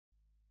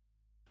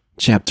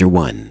Chapter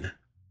 1.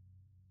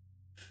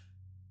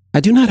 I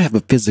do not have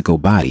a physical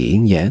body,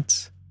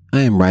 yet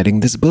I am writing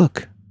this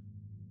book.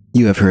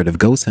 You have heard of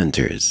ghost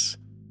hunters.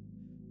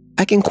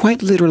 I can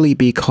quite literally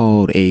be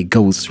called a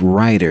ghost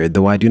writer,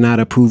 though I do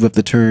not approve of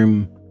the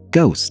term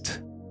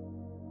ghost.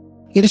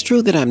 It is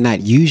true that I'm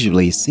not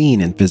usually seen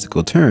in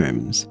physical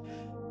terms.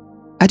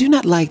 I do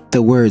not like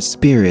the word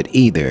spirit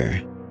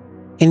either.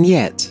 And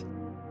yet,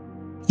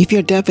 if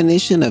your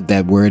definition of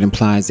that word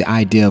implies the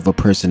idea of a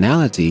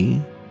personality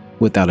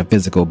without a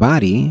physical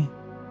body,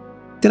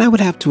 then I would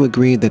have to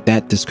agree that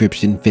that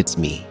description fits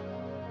me.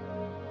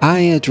 I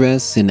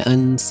address an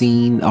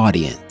unseen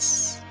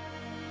audience.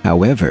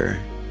 However,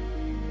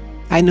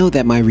 I know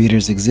that my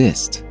readers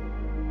exist,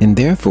 and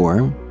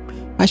therefore,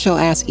 I shall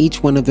ask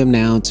each one of them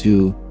now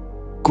to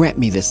grant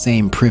me the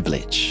same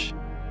privilege.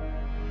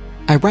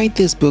 I write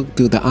this book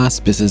through the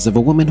auspices of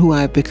a woman who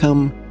I've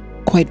become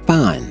quite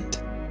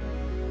fond.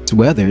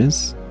 To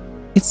others,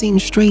 it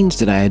seems strange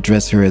that I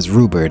address her as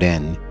Rupert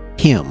and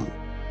him,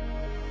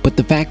 but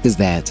the fact is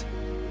that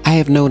I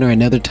have known her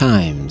in other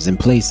times and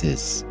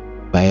places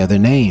by other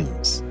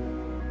names.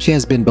 She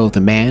has been both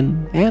a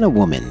man and a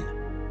woman,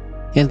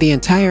 and the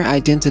entire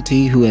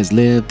identity who has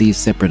lived these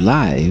separate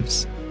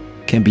lives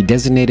can be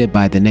designated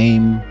by the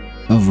name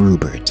of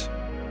Rupert.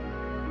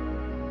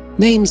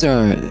 Names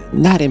are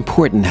not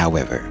important,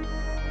 however.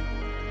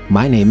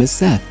 My name is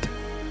Seth.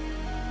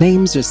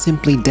 Names are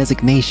simply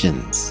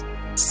designations,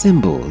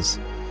 symbols,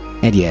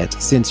 and yet,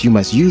 since you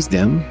must use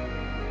them,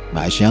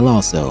 I shall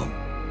also.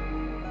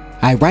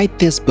 I write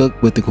this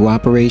book with the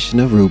cooperation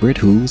of Rupert,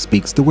 who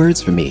speaks the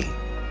words for me.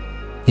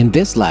 In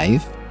this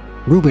life,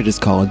 Rupert is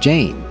called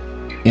Jane,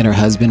 and her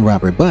husband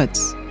Robert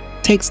Butts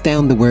takes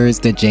down the words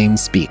that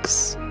James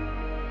speaks.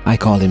 I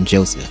call him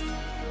Joseph.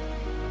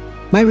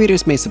 My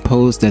readers may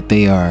suppose that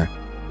they are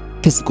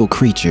physical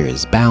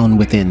creatures bound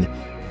within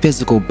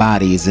physical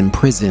bodies,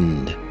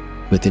 imprisoned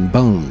within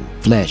bone,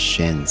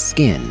 flesh, and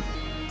skin.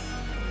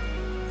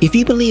 If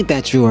you believe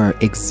that your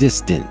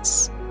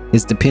existence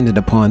is dependent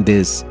upon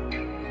this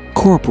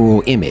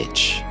corporal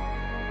image,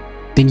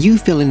 then you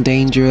feel in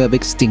danger of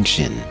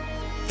extinction,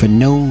 for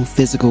no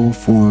physical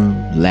form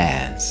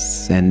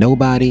lasts, and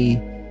nobody,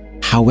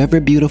 however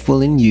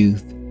beautiful in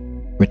youth,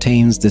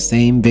 retains the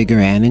same vigor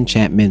and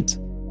enchantment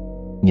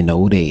in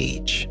old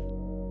age.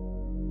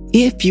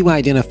 If you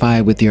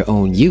identify with your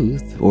own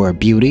youth, or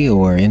beauty,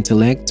 or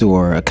intellect,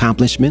 or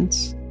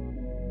accomplishments,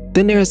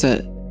 then there's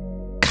a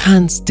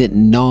constant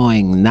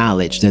gnawing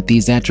knowledge that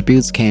these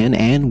attributes can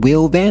and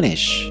will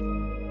vanish.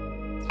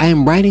 I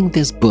am writing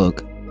this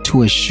book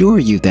to assure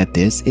you that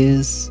this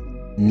is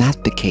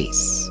not the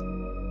case.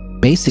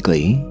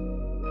 Basically,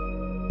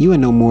 you are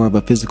no more of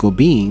a physical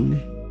being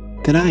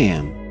than I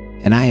am,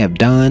 and I have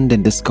donned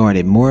and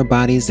discarded more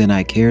bodies than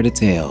I care to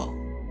tell.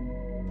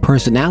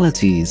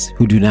 Personalities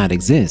who do not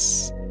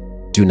exist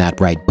do not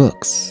write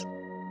books,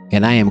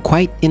 and I am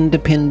quite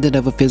independent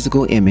of a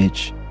physical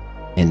image,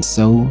 and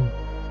so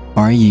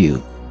are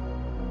you.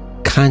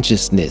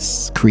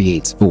 Consciousness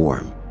creates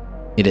form.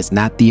 It is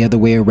not the other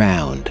way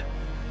around.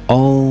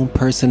 All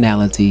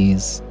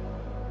personalities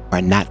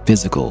are not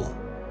physical.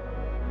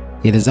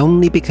 It is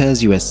only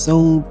because you are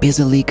so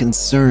busily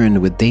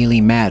concerned with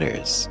daily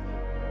matters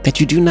that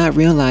you do not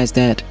realize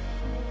that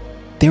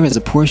there is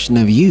a portion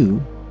of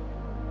you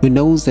who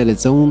knows that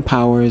its own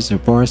powers are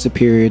far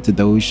superior to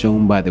those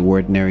shown by the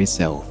ordinary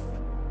self.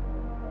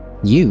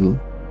 You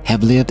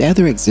have lived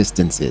other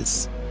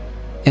existences,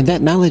 and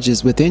that knowledge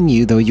is within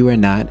you, though you are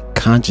not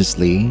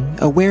consciously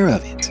aware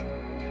of it.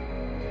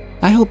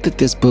 I hope that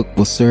this book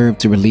will serve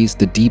to release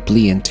the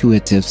deeply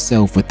intuitive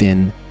self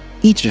within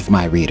each of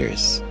my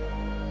readers,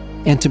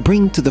 and to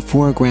bring to the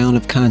foreground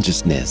of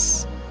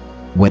consciousness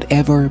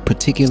whatever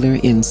particular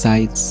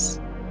insights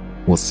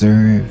will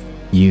serve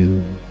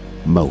you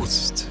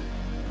most.